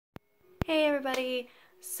everybody.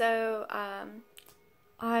 So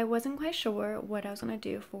I wasn't quite sure what I was gonna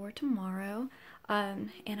do for tomorrow,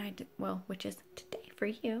 and I did, well, which is today for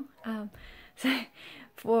you.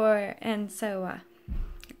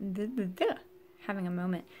 Having a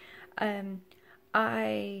moment.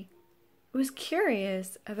 I was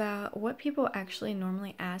curious about what people actually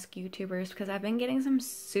normally ask YouTubers, because I've been getting some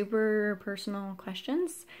super personal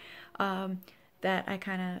questions that I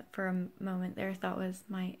kind of, for a moment there, thought was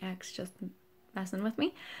my ex just messing with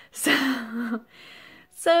me. So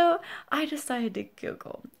I decided to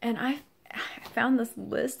Google, and I found this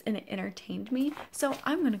list and it entertained me. So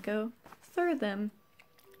I'm going to go through them.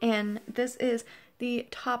 And this is the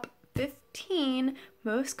top 15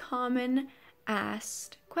 most common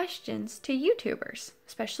asked questions to YouTubers,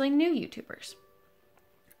 especially new YouTubers.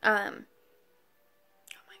 Oh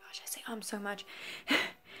my gosh, I say so much.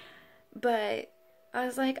 But I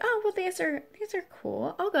was like, oh well, these are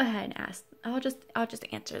cool. I'll go ahead and ask. I'll just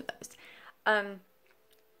answer those.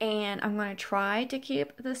 And I'm gonna try to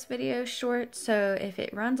keep this video short, so if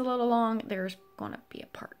it runs a little long, there's gonna be a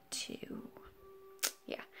part 2.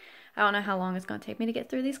 Yeah, I don't know how long it's gonna take me to get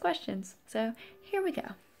through these questions. So here we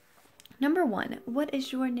go. Number 1, what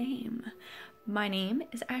is your name? My name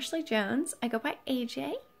is Ashley Jones. I go by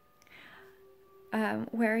AJ.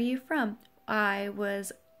 Where are you from? I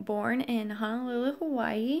was born in Honolulu,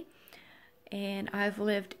 Hawaii, and I've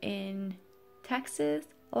lived in Texas,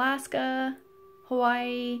 Alaska,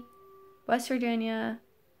 Hawaii, West Virginia,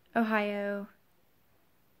 Ohio.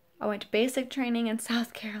 I went to basic training in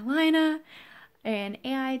South Carolina and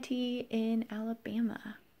AIT in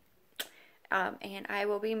Alabama. And I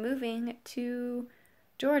will be moving to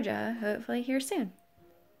Georgia, hopefully here soon.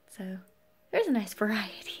 So there's a nice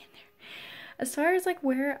variety in there. As far as like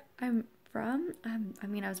where I'm from, I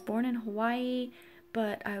mean, I was born in Hawaii,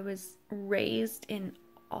 but I was raised in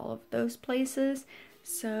all of those places.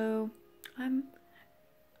 So I'm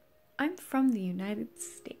from the United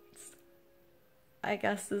States, I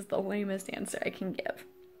guess, is the lamest answer I can give.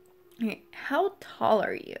 Okay, how tall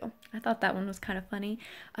are you? I thought that one was kind of funny.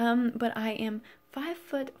 But I am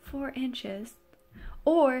 5'4",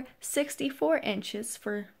 or 64 inches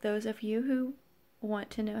for those of you who want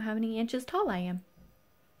to know how many inches tall I am.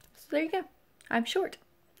 So there you go. I'm short.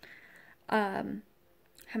 How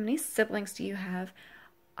many siblings do you have?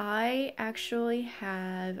 I actually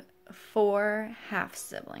have 4 half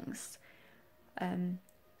siblings.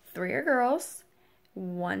 3 are girls,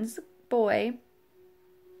 1's a boy,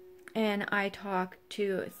 and I talk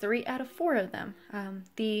to 3 out of 4 of them.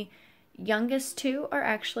 The youngest 2 are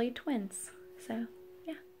actually twins. So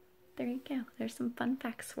yeah, there you go. There's some fun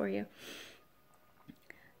facts for you.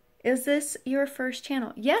 Is this your first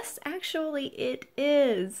channel? Yes, actually it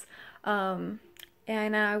is.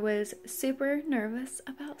 And I was super nervous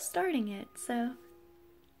about starting it. So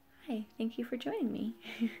hi, thank you for joining me.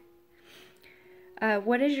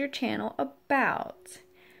 What is your channel about?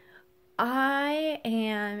 I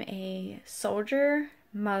am a soldier,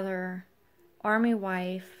 mother, army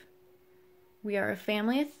wife. We are a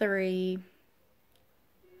family of 3.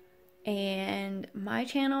 And my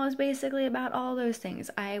channel is basically about all those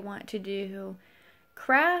things. I want to do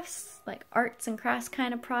crafts, like arts and crafts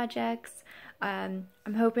kind of projects. I'm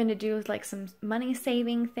hoping to do like some money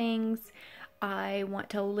saving things. I want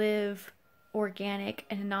to live organic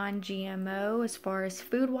and non-GMO as far as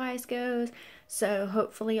food-wise goes. So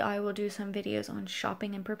hopefully I will do some videos on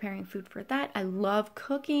shopping and preparing food for that. I love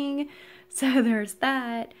cooking, so there's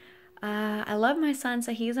that. I love my son,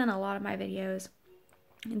 so he's in a lot of my videos.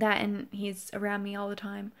 That, and he's around me all the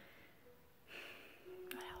time.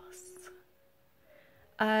 What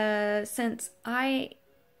else? Since I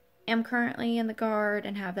am currently in the Guard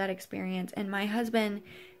and have that experience, and my husband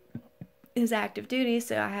is active duty,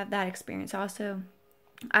 so I have that experience also.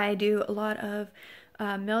 I do a lot of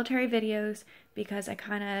military videos because I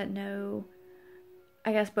kind of know,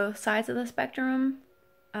 I guess, both sides of the spectrum,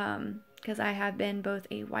 because I have been both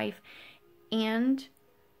a wife and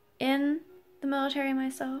in the military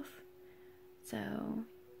myself. So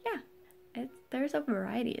yeah, there's a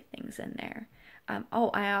variety of things in there.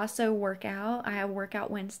 Oh, I also work out. I have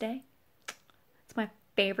Workout Wednesday. It's my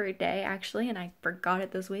favorite day, actually, and I forgot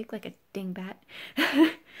it this week like a dingbat.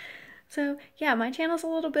 So yeah, my channel's a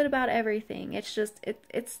little bit about everything. It's just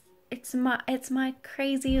it's my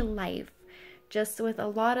crazy life, just with a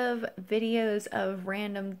lot of videos of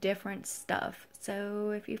random different stuff.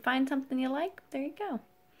 So if you find something you like, there you go.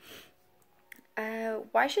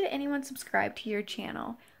 Why should anyone subscribe to your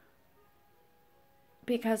channel?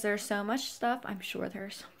 Because there's so much stuff. I'm sure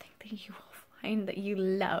there's something that you will find that you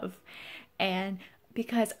love. And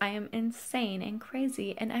because I am insane and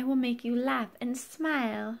crazy and I will make you laugh and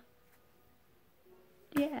smile.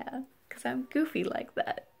 Yeah, because I'm goofy like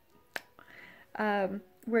that.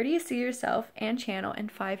 Where do you see yourself and channel in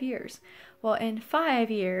 5 years? Well, in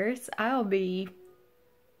 5 years, I'll be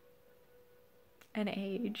an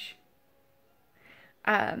age.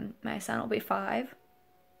 My son will be 5.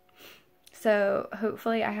 So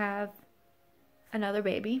hopefully I have another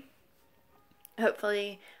baby.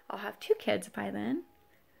 Hopefully I'll have 2 kids by then,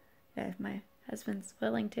 if my husband's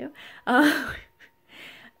willing to.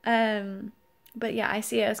 But yeah, I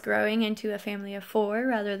see us growing into a family of 4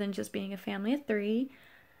 rather than just being a family of 3.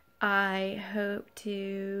 I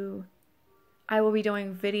will be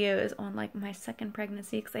doing videos on like my second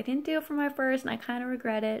pregnancy because I didn't do it for my first and I kind of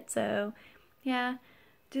regret it. So yeah,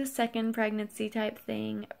 do a second pregnancy type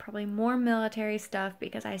thing. Probably more military stuff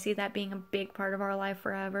because I see that being a big part of our life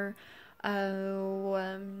forever.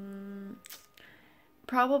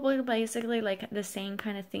 Probably basically like the same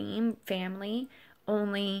kind of theme, family,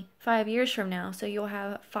 only 5 years from now. So you'll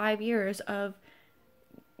have 5 years of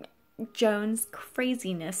Joan's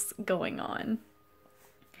craziness going on.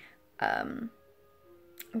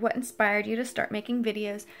 What inspired you to start making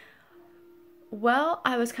videos? Well,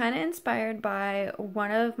 I was kind of inspired by one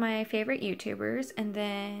of my favorite YouTubers, and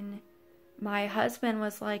then my husband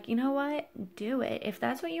was like, you know what? Do it. If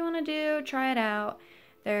that's what you want to do, try it out.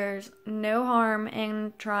 There's no harm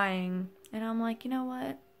in trying. And I'm like, you know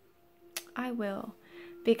what? I will.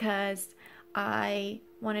 Because I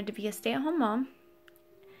wanted to be a stay-at-home mom.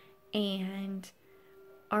 And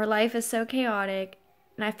our life is so chaotic.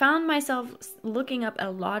 And I found myself looking up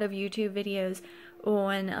a lot of YouTube videos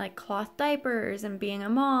on like cloth diapers and being a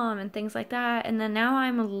mom and things like that. And then now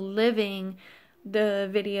I'm living the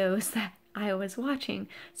videos that I was watching.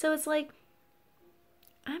 So it's like,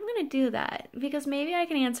 I'm going to do that because maybe I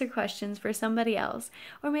can answer questions for somebody else.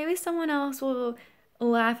 Or maybe someone else will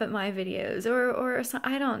laugh at my videos or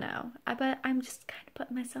I don't know. But I'm just kind of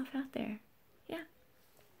putting myself out there.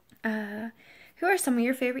 Yeah. Who are some of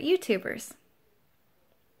your favorite YouTubers?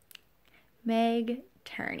 Meg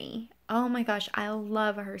Turney. Oh my gosh, I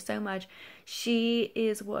love her so much. She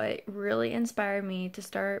is what really inspired me to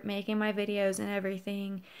start making my videos and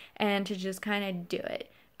everything and to just kind of do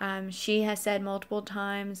it. She has said multiple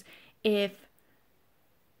times, if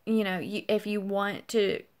you want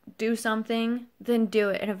to do something, then do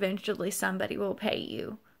it and eventually somebody will pay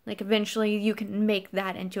you. Like eventually you can make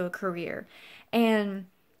that into a career. And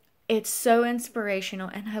it's so inspirational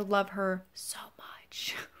and I love her so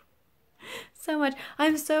much. So much.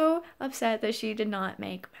 I'm so upset that she did not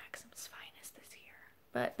make Maxim's Finest this year.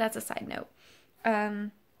 But that's a side note.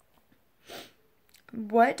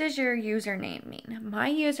 What does your username mean?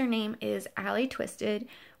 My username is Allie Twisted,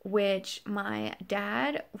 which my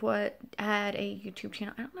dad had a YouTube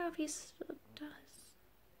channel. I don't know if he still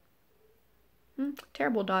does.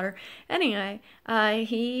 Terrible daughter. Anyway,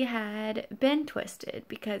 he had been twisted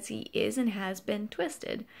because he is and has been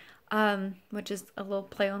twisted, which is a little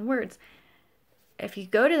play on words. If you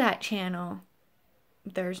go to that channel,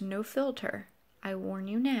 there's no filter. I warn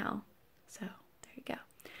you now. So, there you go.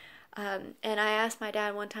 And I asked my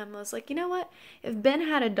dad one time, I was like, you know what? If Ben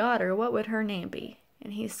had a daughter, what would her name be?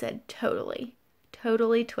 And he said, totally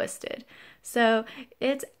twisted. So,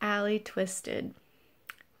 it's Allie Twisted.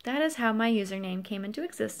 That is how my username came into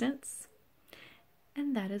Existence.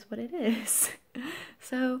 And that is what it is.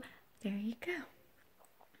 So, there you go.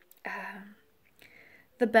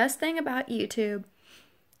 The best thing about YouTube,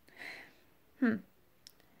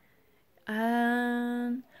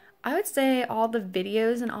 I would say all the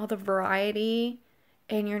videos and all the variety,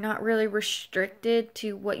 and you're not really restricted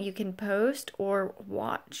to what you can post or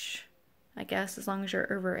watch, I guess, as long as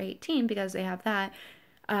you're over 18, because they have that.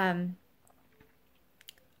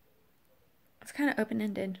 It's kind of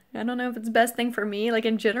open-ended. I don't know if it's the best thing for me, like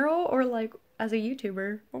in general, or like as a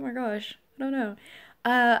YouTuber. Oh my gosh, I don't know.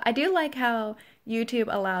 I do like how YouTube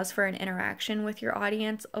allows for an interaction with your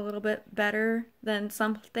audience a little bit better than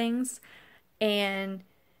some things. And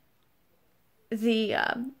the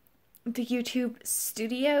YouTube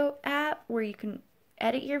Studio app where you can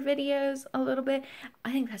edit your videos a little bit,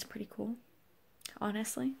 I think that's pretty cool,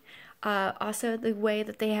 honestly. Also, the way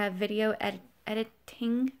that they have video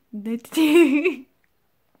editing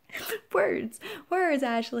words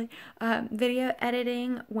Ashley, video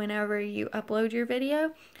editing whenever you upload your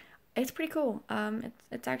video, it's pretty cool.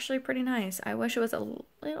 It's actually pretty nice. I wish it was a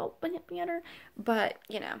little bit better, but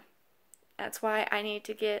that's why I need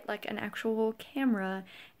to get like an actual camera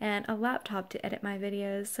and a laptop to edit my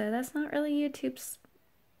videos, so that's not really YouTube's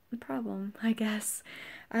problem, I guess.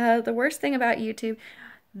 The worst thing about YouTube,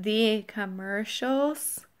 the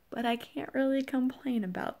commercials, but I can't really complain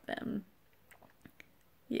about them.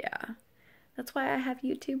 Yeah, that's why I have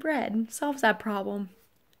YouTube Red. Solves that problem.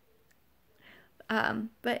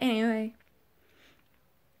 But anyway,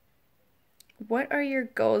 what are your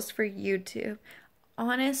goals for YouTube?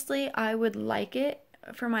 Honestly, I would like it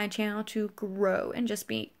for my channel to grow and just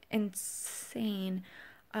be insane.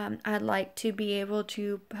 I'd like to be able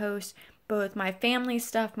to post both my family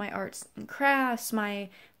stuff, my arts and crafts, my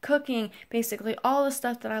cooking, basically all the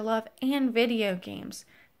stuff that I love, and video games.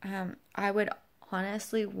 I would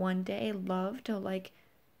honestly one day love to like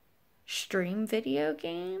stream video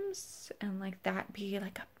games and like that be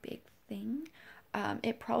like a big thing.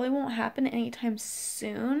 It probably won't happen anytime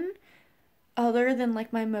soon, other than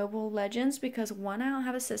like my Mobile Legends, because one, I don't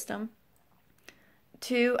have a system.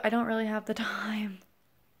 Two, I don't really have the time.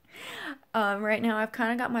 Right now I've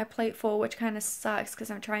kind of got my plate full, which kind of sucks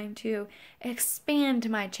because I'm trying to expand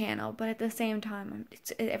my channel, but at the same time,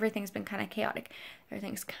 everything's been kind of chaotic.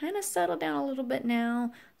 Everything's kind of settled down a little bit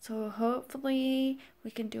now, so hopefully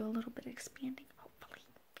we can do a little bit of expanding. Hopefully,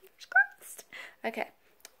 fingers crossed. Okay.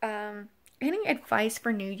 Any advice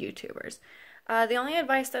for new YouTubers? The only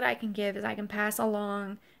advice that I can give is I can pass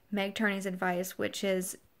along Meg Turney's advice, which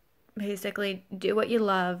is basically do what you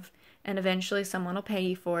love, and eventually someone will pay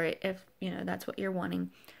you for it if, you know, that's what you're wanting.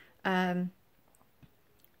 Don't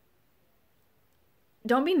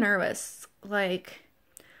be nervous. Like,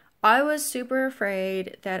 I was super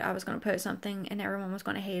afraid that I was going to post something and everyone was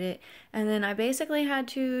going to hate it. And then I basically had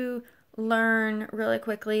to learn really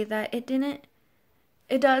quickly that it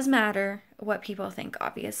does matter what people think,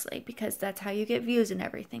 obviously, because that's how you get views and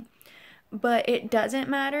everything. But it doesn't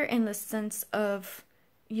matter in the sense of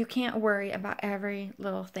you can't worry about every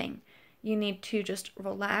little thing. You need to just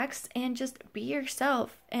relax and just be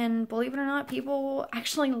yourself. And believe it or not, people will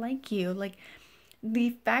actually like you. Like,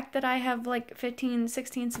 the fact that I have like 15,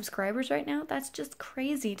 16 subscribers right now, that's just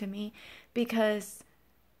crazy to me, because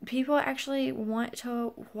people actually want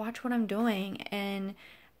to watch what I'm doing and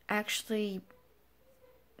actually,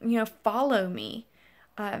 you know, follow me.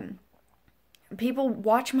 People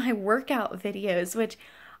watch my workout videos, which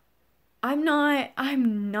I'm not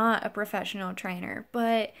a professional trainer,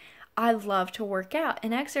 but I love to work out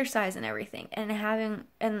and exercise and everything,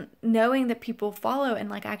 and knowing that people follow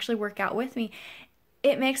and like actually work out with me,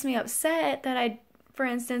 it makes me upset that I, for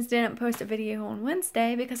instance, didn't post a video on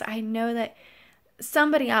Wednesday, because I know that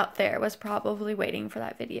somebody out there was probably waiting for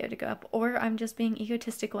that video to go up, or I'm just being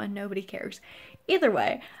egotistical and nobody cares. Either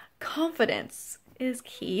way, confidence is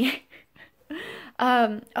key.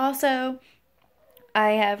 Also,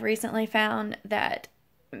 I have recently found that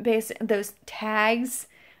those tags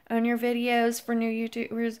on your videos for new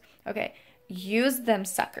YouTubers, okay, use them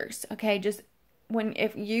suckers, okay? Just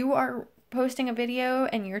if you are posting a video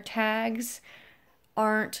and your tags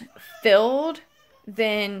aren't filled,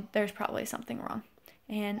 then there's probably something wrong.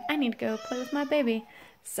 And I need to go play with my baby.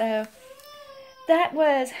 So that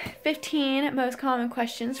was 15 most common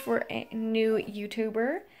questions for a new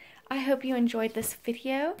YouTuber. I hope you enjoyed this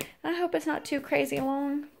video. I hope it's not too crazy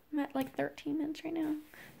long. I'm at like 13 minutes right now.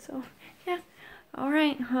 So yeah.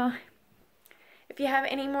 Alright. Well, if you have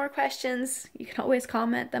any more questions, you can always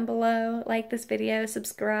comment them below. Like this video,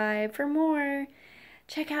 subscribe for more.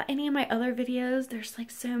 Check out any of my other videos. There's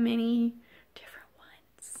like so many different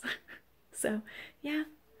ones. So yeah.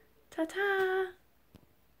 Ta-ta!